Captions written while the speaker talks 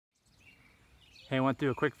Hey, I want to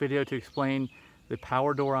do a quick video to explain the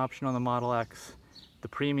power door option on the Model X, it's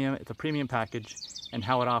a premium package, and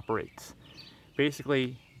how it operates.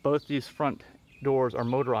 Basically, both these front doors are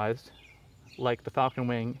motorized, like the Falcon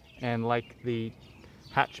Wing and like the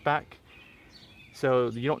hatchback. So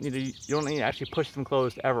you don't need to actually push them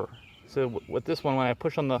closed ever. So with this one, when I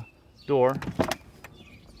push on the door,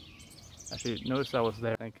 actually notice that was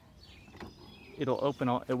there. I think it will open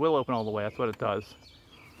all the way. That's what it does.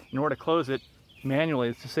 In order to close it manually,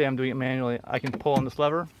 let's just say I'm doing it manually, I can pull on this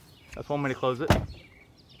lever. That's one way to close it.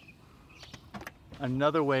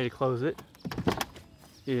 Another way to close it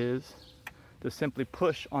is to simply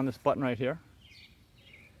push on this button right here.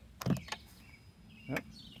 Yep,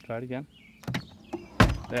 try it again.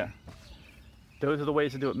 There. Those are the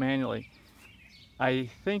ways to do it manually. I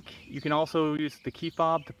think you can also use the key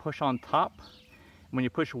fob to push on top. When you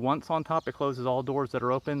push once on top, it closes all doors that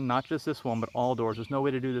are open, not just this one, but all doors. There's no way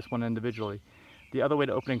to do this one individually. The other way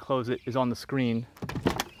to open and close it is on the screen.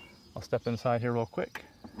 I'll step inside here real quick.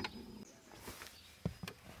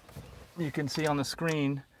 You can see on the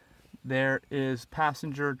screen there is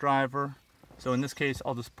passenger, driver. So in this case,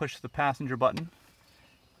 I'll just push the passenger button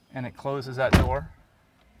and it closes that door.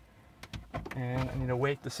 And I need to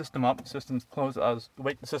wake the system up. System's closed.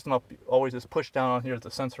 Wake the system up. Always just push down on here at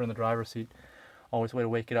the sensor in the driver's seat. Always a way to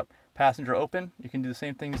wake it up. Passenger open. You can do the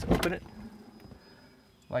same thing. Just open it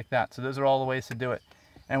like that. So those are all the ways to do it.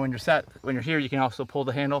 And when you're here, you can also pull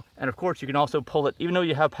the handle. And of course, you can also pull it. Even though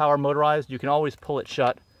you have power motorized, you can always pull it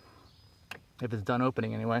shut. If it's done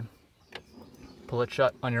opening anyway, pull it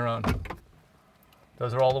shut on your own.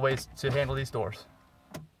 Those are all the ways to handle these doors.